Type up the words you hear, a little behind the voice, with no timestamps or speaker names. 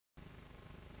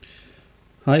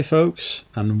Hi folks,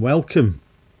 and welcome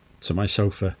to my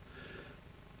sofa.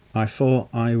 I thought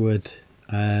I would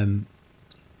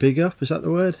big up, is that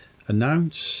the word?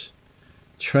 Announce,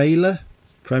 trailer,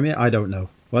 premiere, I don't know,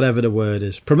 whatever the word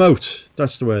is. Promote,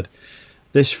 that's the word.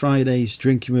 This Friday's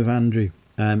Drinking with Andrew.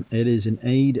 It is in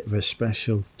aid of a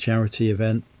special charity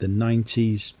event, the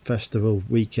 90s festival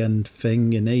weekend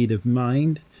thing in aid of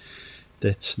Mind,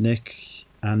 that Nick,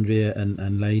 Andrea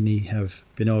and Lainey have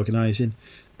been organising.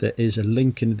 There is a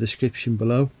link in the description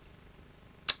below.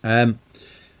 It's going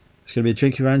to be a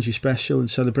Drinking with Andrew special in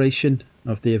celebration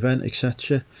of the event,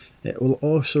 etc. It will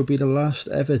also be the last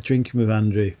ever Drinking with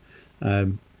Andrew.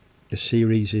 The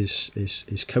series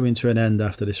is coming to an end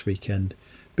after this weekend.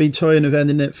 Been toying with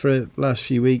ending it for the last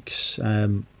few weeks.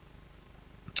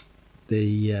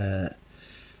 You're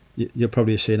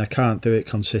probably seeing I can't do it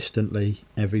consistently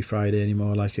every Friday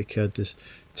anymore like I could. There's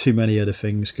too many other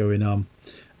things going on.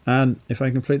 And if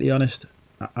I'm completely honest,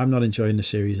 I'm not enjoying the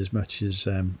series as much as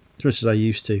I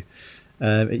used to.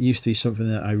 It used to be something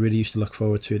that I really used to look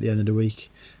forward to at the end of the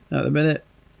week. At the minute,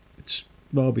 it's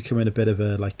more becoming a bit of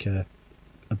a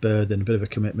burden, a bit of a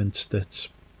commitment that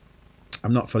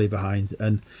I'm not fully behind.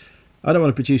 And I don't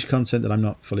want to produce content that I'm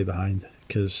not fully behind,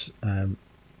 because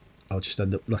I'll just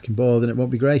end up looking bored and it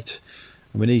won't be great.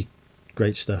 And we need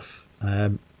great stuff.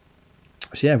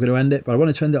 So yeah, I'm going to end it, but I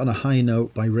wanted to end it on a high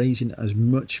note by raising as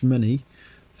much money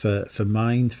for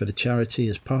Mind, for the charity,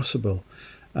 as possible.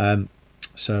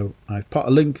 So I've put a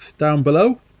link down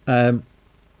below, a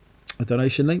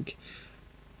donation link.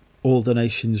 All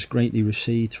donations greatly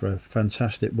received for a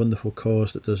fantastic, wonderful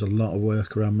cause that does a lot of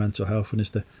work around mental health, and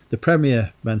is the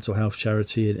premier mental health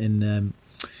charity in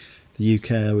the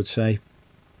UK, I would say.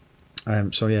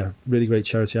 So yeah, really great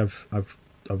charity. I've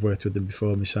worked with them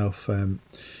before myself.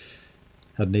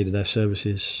 Had needed their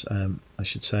services, I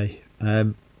should say.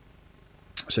 So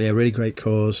yeah, really great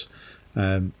cause.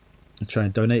 I try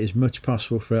and donate as much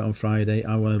possible for it on Friday.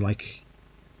 I want to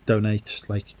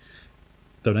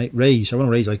raise. I want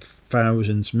to raise like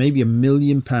thousands, maybe £1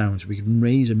 million. If we could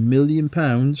raise £1 million,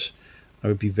 I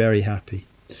would be very happy.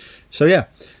 So yeah,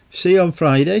 see you on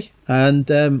Friday,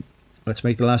 and let's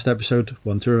make the last episode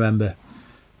one to remember.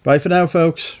 Bye for now,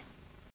 folks.